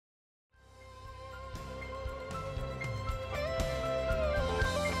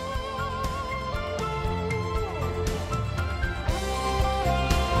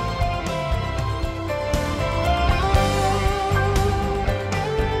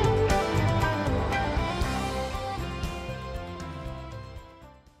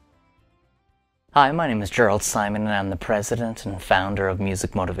Hi, my name is Jerald Simon, and I'm the president and founder of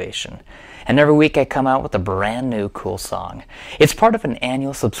Music Motivation. And every week I come out with a brand new cool song. It's part of an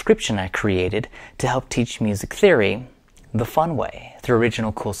annual subscription I created to help teach music theory the fun way, through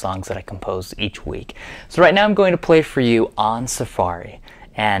original cool songs that I compose each week. So right now I'm going to play for you On Safari,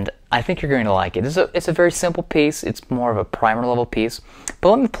 and I think you're going to like it. It's a very simple piece. It's more of a primer level piece, but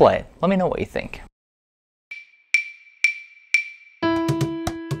let me play it. Let me know what you think.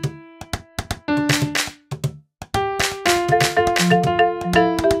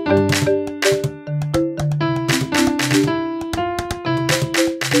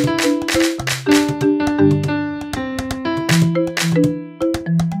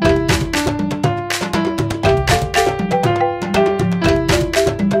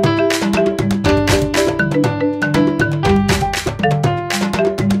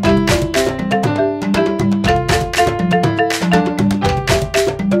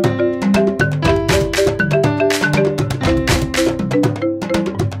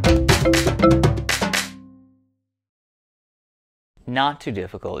 Not too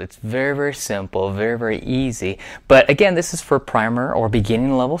difficult. It's very, very simple, very, very easy. But again, this is for primer or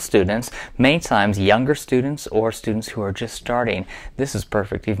beginning level students. Many times younger students or students who are just starting, this is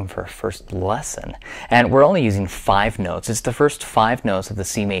perfect even for a first lesson. And we're only using 5 notes. It's the first 5 notes of the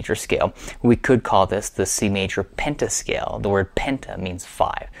C major scale. We could call this the C major pentascale. The word penta means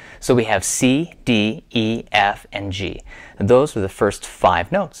 5. So we have C, D, E, F, and G. And those are the first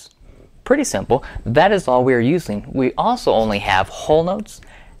 5 notes. Pretty simple. That is all we are using. We also only have whole notes,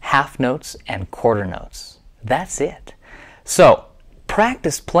 half notes, and quarter notes. That's it. So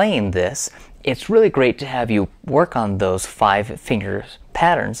practice playing this. It's really great to have you work on those 5 fingers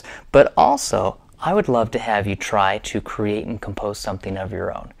patterns, but also I would love to have you try to create and compose something of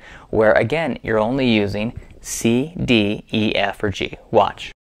your own, where again you're only using C, D, E, F, or G.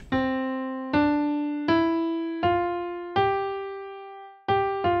 Watch.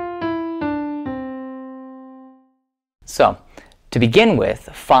 So, to begin with,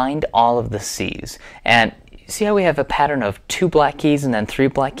 find all of the C's. And see how we have a pattern of 2 black keys and then 3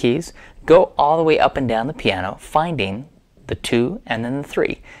 black keys? Go all the way up and down the piano, finding the 2 and then the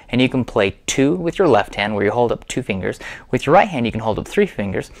 3. And you can play 2 with your left hand, where you hold up 2 fingers. With your right hand, you can hold up 3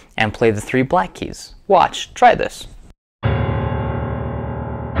 fingers and play the 3 black keys. Watch, try this.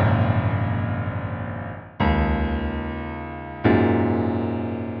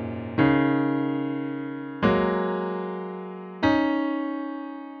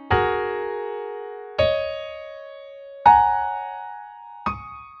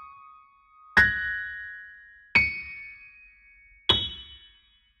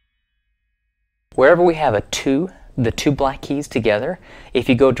 Wherever we have the 2 black keys together, if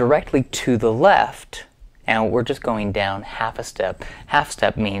you go directly to the left, and we're just going down half a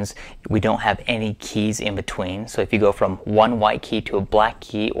step means we don't have any keys in between. So if you go from one white key to a black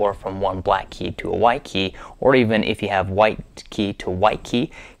key, or from one black key to a white key, or even if you have white key to white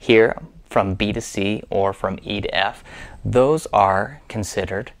key, here from B to C or from E to F, those are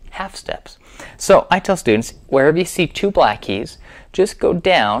considered half steps. So I tell students, wherever you see 2 black keys, just go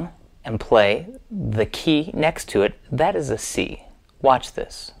down and play the key next to it. That is a C. Watch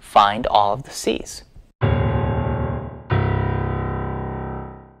this. Find all of the C's.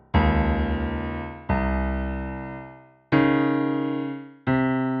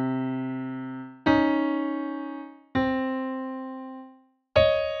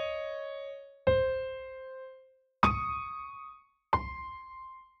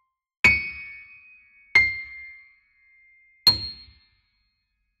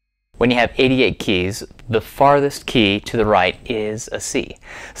 When you have 88 keys, the farthest key to the right is a C.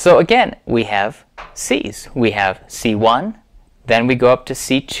 So again, we have C's. We have C1, then we go up to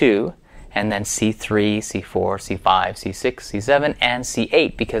C2, and then C3, C4, C5, C6, C7, and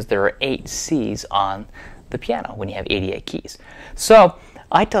C8, because there are 8 C's on the piano when you have 88 keys. So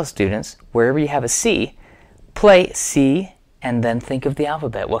I tell students, wherever you have a C, play C and then think of the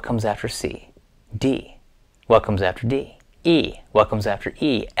alphabet. What comes after C? D. What comes after D? E. What comes after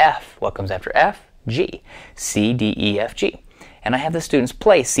E? F. What comes after F? G. C, D, E, F, G. And I have the students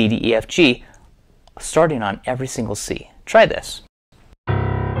play C, D, E, F, G starting on every single C. Try this.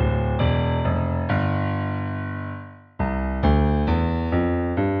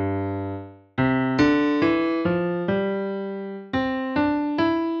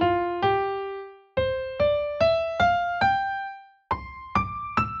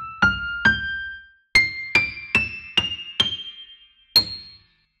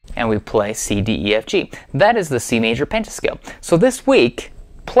 and we play C, D, E, F, G. That is the C major pentascale. So this week,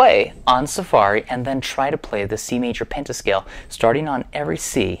 play on Safari and then try to play the C major pentascale starting on every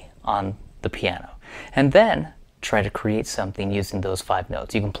C on the piano. And then try to create something using those 5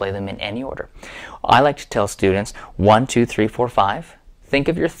 notes. You can play them in any order. I like to tell students 1, 2, 3, 4, 5. Think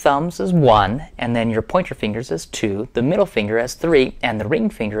of your thumbs as 1, and then your pointer fingers as 2, the middle finger as 3, and the ring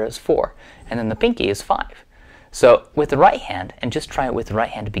finger as 4, and then the pinky is 5. So with the right hand, and just try it with the right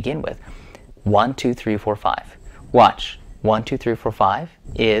hand to begin with, 1, 2, 3, 4, 5. Watch. 1, 2, 3, 4, 5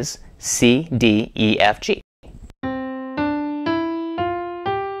 is C, D, E, F, G.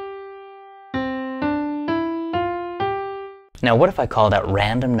 Now what if I called out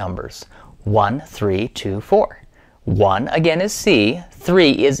random numbers? 1, 3, 2, 4. 1 again is C,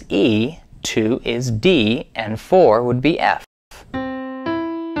 3 is E, 2 is D, and 4 would be F.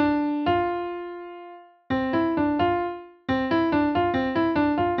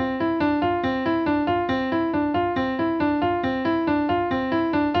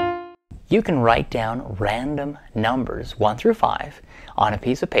 You can write down random numbers, 1 through 5, on a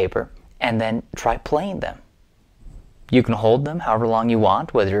piece of paper, and then try playing them. You can hold them however long you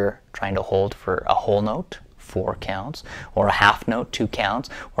want, whether you're trying to hold for a whole note, 4 counts, or a half note, 2 counts,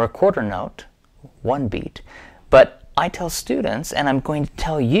 or a quarter note, 1 beat. But I tell students, and I'm going to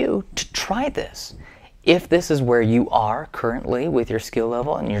tell you, to try this. If this is where you are currently with your skill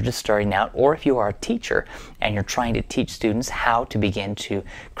level and you're just starting out, or if you are a teacher and you're trying to teach students how to begin to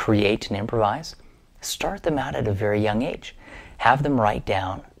create and improvise, start them out at a very young age. Have them write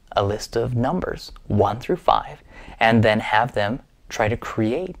down a list of numbers, 1 through 5, and then have them try to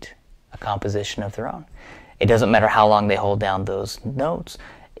create a composition of their own. It doesn't matter how long they hold down those notes.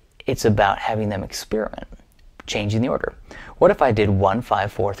 It's about having them experiment, changing the order. What if I did 1,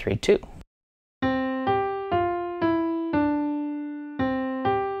 5, 4, 3, 2?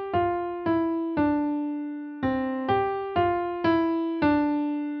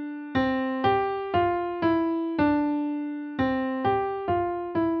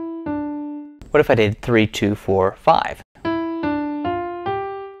 What if I did 3, 2, 4, 5?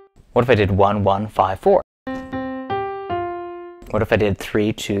 What if I did 1, 1, 5, 4? What if I did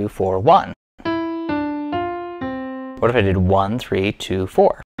 3, 2, 4, 1? What if I did 1, 3, 2,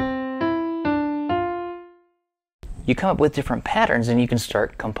 4? You come up with different patterns and you can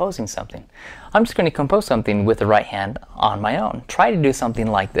start composing something. I'm just going to compose something with the right hand on my own. Try to do something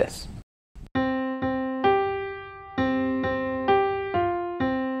like this.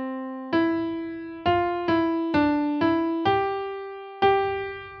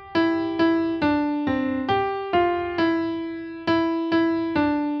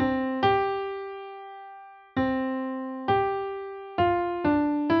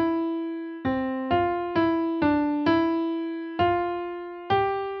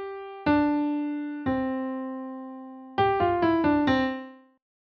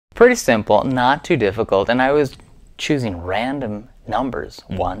 Pretty simple, not too difficult, and I was choosing random numbers,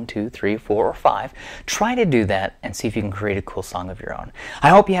 1, 2, 3, 4, or 5. Try to do that and see if you can create a cool song of your own. I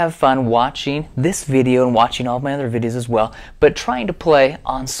hope you have fun watching this video and watching all my other videos as well, but trying to play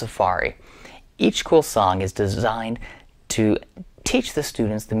on Safari. Each cool song is designed to teach the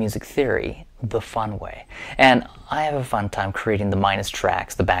students the music theory the fun way. And I have a fun time creating the minus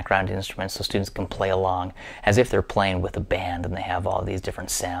tracks, the background instruments, so students can play along as if they're playing with a band and they have all these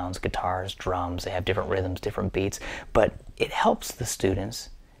different sounds, guitars, drums, they have different rhythms, different beats. But it helps the students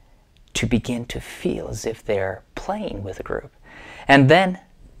to begin to feel as if they're playing with a group. And then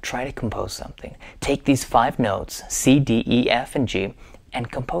try to compose something. Take these 5 notes, C, D, E, F, and G,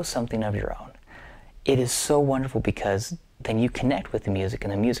 and compose something of your own. It is so wonderful because then you connect with the music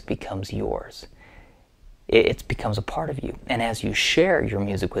and the music becomes yours. It becomes a part of you. And as you share your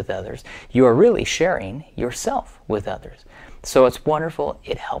music with others, you are really sharing yourself with others. So it's wonderful.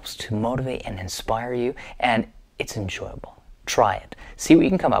 It helps to motivate and inspire you, and it's enjoyable. Try it. See what you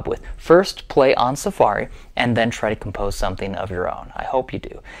can come up with. First, play on Safari, and then try to compose something of your own. I hope you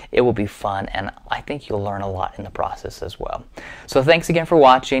do. It will be fun, and I think you'll learn a lot in the process as well. So thanks again for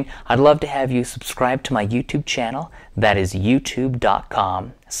watching. I'd love to have you subscribe to my YouTube channel. That is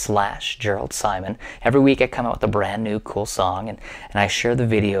youtube.com/Jerald Simon. Every week I come out with a brand new cool song, and I share the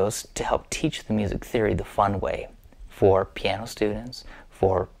videos to help teach the music theory the fun way for piano students,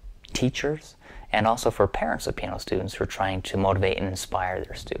 for teachers, and also for parents of piano students who are trying to motivate and inspire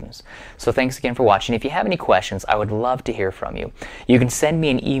their students. So thanks again for watching. If you have any questions, I would love to hear from you. You can send me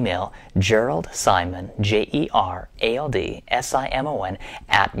an email, Jerald Simon, JeraldSimon,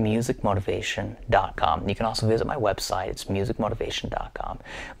 at musicmotivation.com. You can also visit my website. It's musicmotivation.com.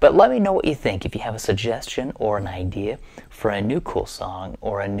 But let me know what you think. If you have a suggestion or an idea for a new cool song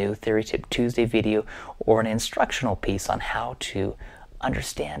or a new Theory Tip Tuesday video or an instructional piece on how to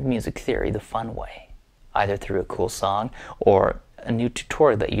understand music theory the fun way, either through a cool song or a new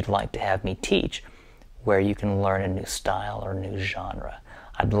tutorial that you'd like to have me teach where you can learn a new style or a new genre.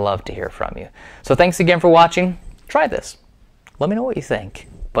 I'd love to hear from you. So thanks again for watching. Try this. Let me know what you think,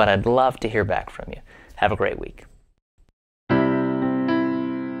 but I'd love to hear back from you. Have a great week.